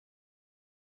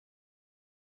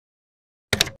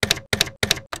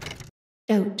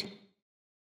Dote.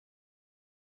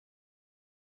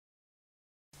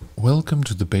 Welcome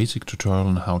to the basic tutorial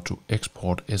on how to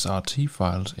export SRT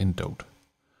files in Dote.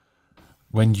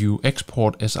 When you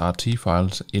export SRT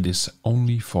files, it is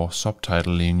only for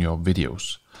subtitling your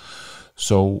videos.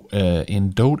 So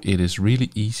in Dote, it is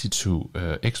really easy to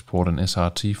export an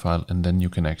SRT file, and then you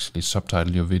can actually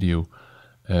subtitle your video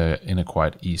in a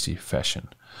quite easy fashion.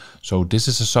 So this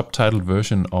is a subtitled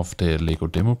version of the Lego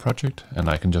demo project, and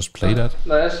I can just play that.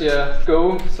 Når jeg siger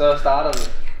go, så starter vi.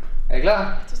 Er I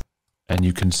klar? And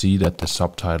you can see that the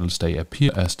subtitles, they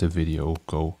appear as the video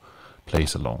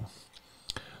plays along.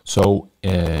 So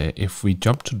if we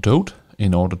jump to Dote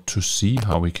in order to see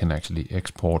how we can actually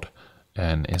export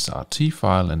an SRT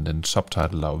file and then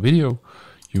subtitle our video,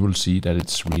 you will see that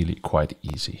it's really quite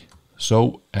easy.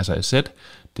 So as I said,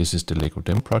 this is the Lego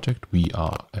demo project. We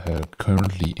are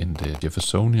currently in the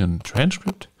Jeffersonian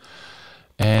transcript,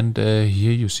 and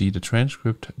here you see the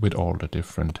transcript with all the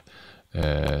different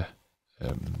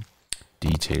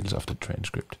details of the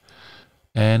transcript.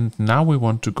 And now we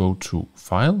want to go to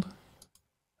File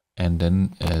and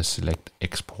then select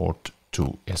Export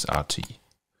to SRT.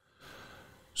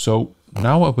 So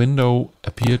now a window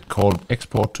appeared called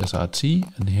Export to SRT,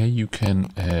 and here you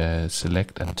can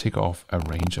select and tick off a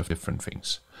range of different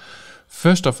things.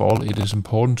 First of all, it is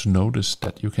important to notice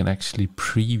that you can actually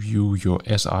preview your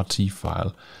SRT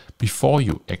file before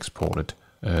you export it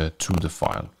to the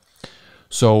file.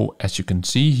 So as you can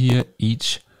see here,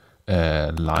 each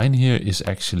line here is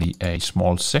actually a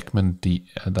small segment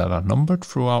that are numbered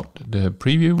throughout the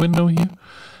preview window here.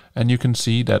 And you can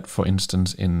see that, for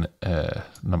instance, in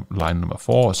line number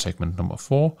 4, or segment number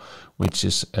 4, which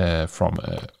is from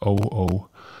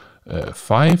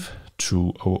 005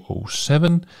 to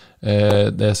 007,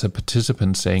 there's a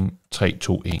participant saying 3,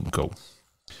 2, 1, go.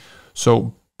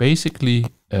 So basically,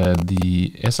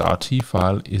 the SRT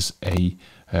file is a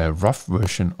rough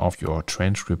version of your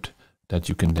transcript that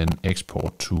you can then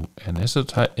export to an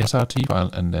SRT file,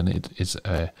 and then it is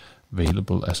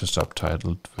available as a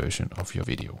subtitled version of your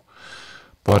video.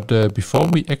 But before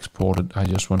we export it, I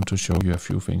just want to show you a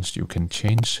few things you can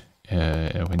change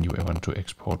when you want to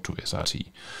export to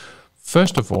SRT.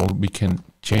 First of all, we can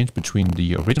change between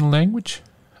the original language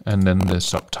and then the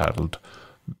subtitled,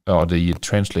 or the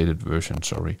translated version,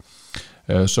 sorry.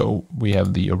 So we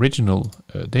have the original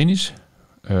Danish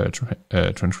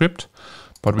transcript,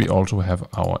 but we also have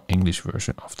our English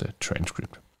version of the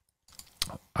transcript.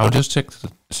 I'll just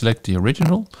select the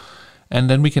original, and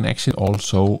then we can actually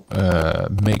also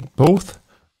make both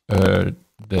the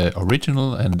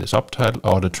original and the subtitle,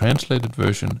 or the translated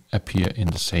version, appear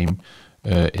in the same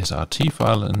SRT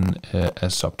file and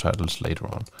as subtitles later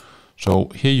on. So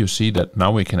here you see that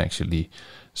now we can actually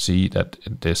see that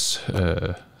this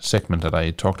segment that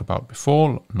I talked about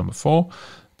before, number 4,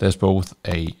 there's both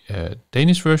a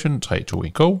Danish version, 3, 2, 1,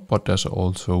 go, but there's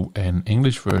also an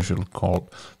English version called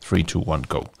 3, 2, 1,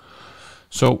 go.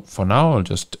 So for now, I'll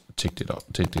just take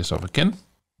this off again.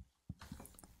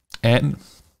 And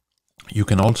you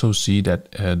can also see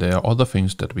that there are other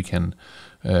things that we can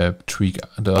tweak,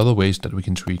 the other ways that we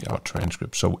can tweak our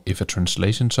transcript. So if a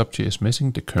translation subject is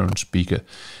missing, the current speaker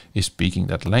is speaking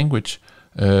that language.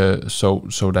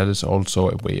 So that is also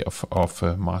a way of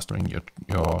mastering your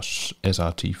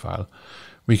SRT file.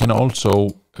 We can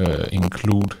also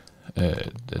include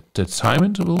the time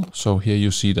interval. So here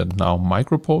you see that now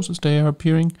micro pauses, they are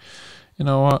appearing in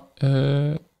our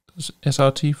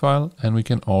SRT file, and we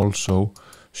can also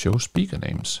show speaker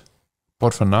names.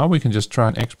 But for now, we can just try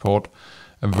and export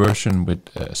a version with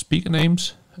speaker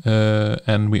names,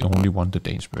 and we only want the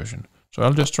Danish version. So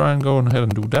I'll just try and go ahead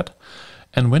and do that.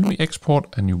 And when we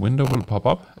export, a new window will pop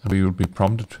up, and we will be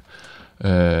prompted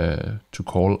to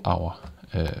call our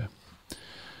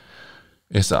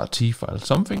SRT file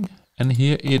something. And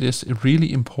here it is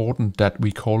really important that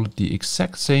we call it the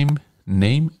exact same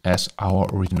name as our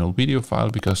original video file,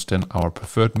 because then our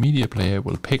preferred media player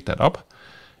will pick that up.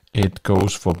 It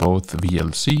goes for both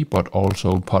VLC, but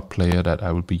also PodPlayer that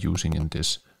I will be using in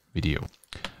this video.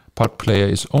 PodPlayer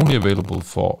is only available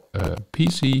for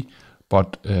PC,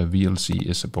 but VLC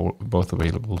is both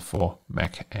available for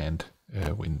Mac and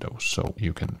Windows, so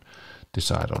you can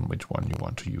decide on which one you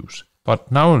want to use.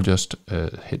 But now I'll just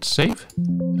hit save,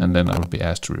 and then I will be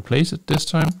asked to replace it this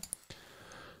time.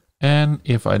 And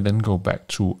if I then go back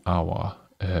to our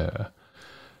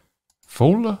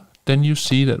folder, then you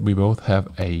see that we both have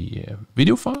a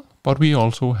video file, but we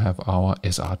also have our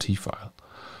SRT file.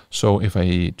 So if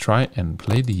I try and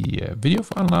play the video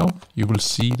file now, you will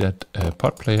see that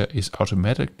PodPlayer is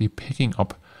automatically picking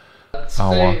up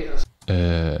our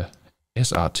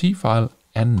SRT file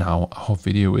and now our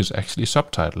video is actually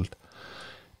subtitled.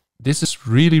 This is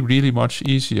really much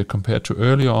easier compared to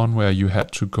earlier on, where you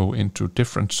had to go into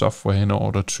different software in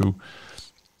order to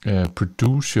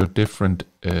produce your different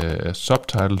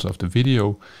subtitles of the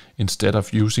video. Instead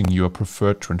of using your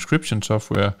preferred transcription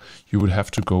software, you would have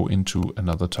to go into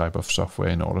another type of software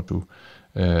in order to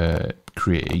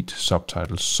create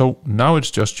subtitles. So now it's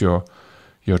just your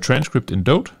transcript in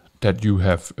Dote that you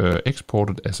have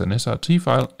exported as an SRT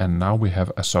file, and now we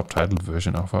have a subtitled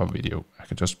version of our video. I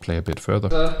can just play a bit further.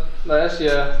 Så når jeg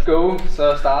siger go,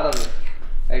 så starter den.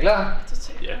 Er I klar?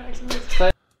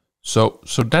 Yeah.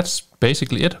 So that's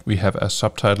basically it. We have a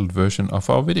subtitled version of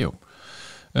our video.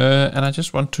 And I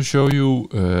just want to show you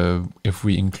if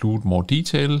we include more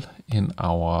detail in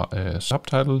our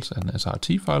subtitles and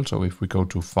SRT file. So if we go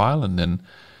to File and then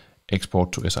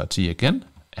Export to SRT again,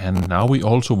 and now we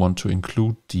also want to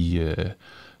include the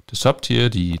subtier,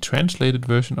 the translated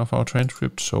version of our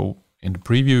transcript. So in the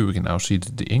preview, we can now see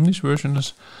that the English version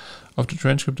of the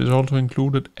transcript is also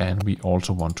included, and we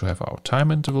also want to have our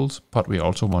time intervals, but we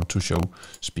also want to show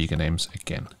speaker names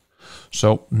again.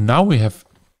 So now we have,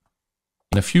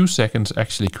 in a few seconds,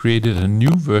 actually created a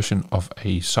new version of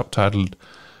a subtitled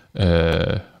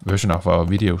version of our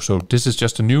video. So this is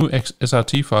just a new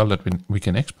SRT file that we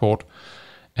can export,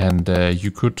 and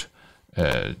you could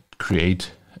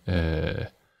create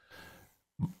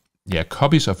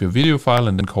copies of your video file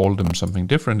and then call them something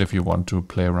different if you want to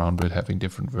play around with having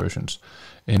different versions.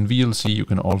 In VLC, you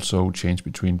can also change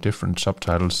between different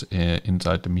subtitles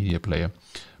inside the media player,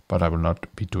 but I will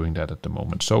not be doing that at the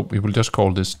moment. So we will just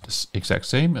call this exact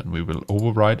same, and we will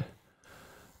override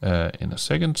in a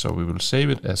second. So we will save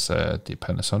it as the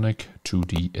Panasonic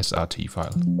 2D SRT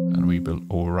file, and we will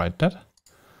override that.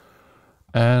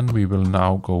 And we will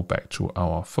now go back to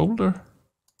our folder.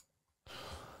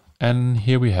 And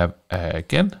here we have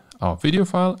again our video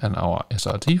file and our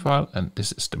SRT file, and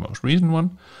this is the most recent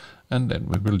one. And then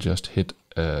we will just hit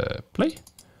play.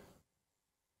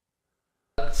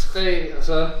 3, og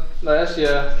så når jeg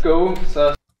siger go,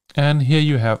 så... And here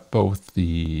you have both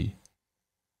the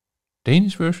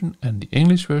Danish version and the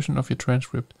English version of your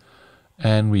transcript.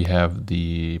 And we have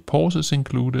the pauses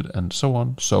included and so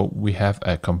on. So we have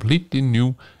a completely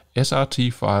new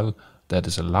SRT file that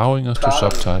is allowing us to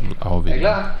subtitle our video.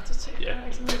 Er I klar?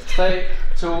 3,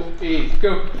 2, 1,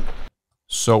 go!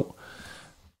 So,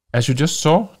 as you just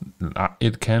saw,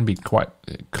 it can be quite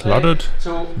cluttered.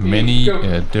 3, 2, 1, Many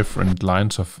go! different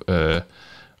lines of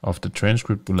the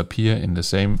transcript will appear in the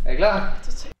same Er I klar?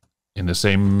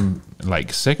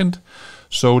 like second.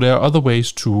 So there are other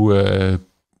ways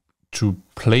to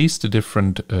place the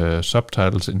different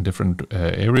subtitles in different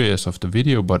areas of the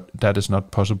video, but that is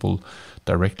not possible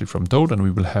directly from Dote, and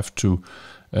we will have to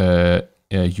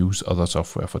use other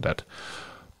software for that.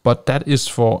 But that is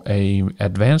for a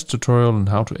advanced tutorial on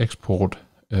how to export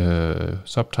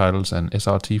subtitles and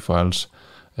SRT files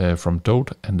from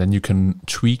Dote, and then you can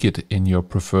tweak it in your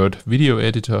preferred video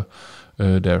editor.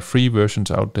 There are free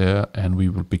versions out there, and we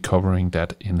will be covering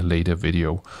that in a later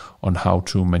video on how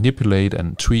to manipulate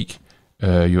and tweak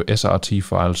your SRT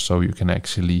files so you can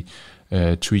actually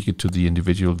tweak it to the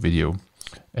individual video.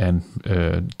 And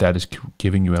that is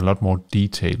giving you a lot more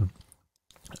detail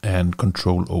and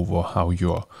control over how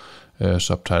your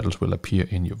subtitles will appear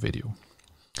in your video.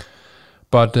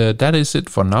 But that is it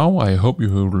for now. I hope you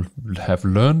will have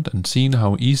learned and seen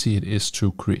how easy it is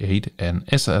to create an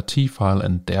SRT file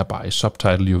and thereby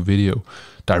subtitle your video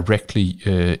directly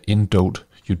in Dote.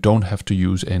 You don't have to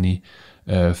use any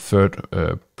third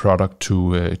product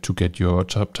to get your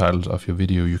subtitles of your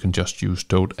video. You can just use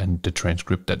Dote and the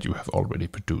transcript that you have already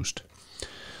produced.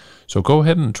 So go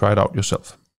ahead and try it out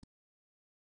yourself.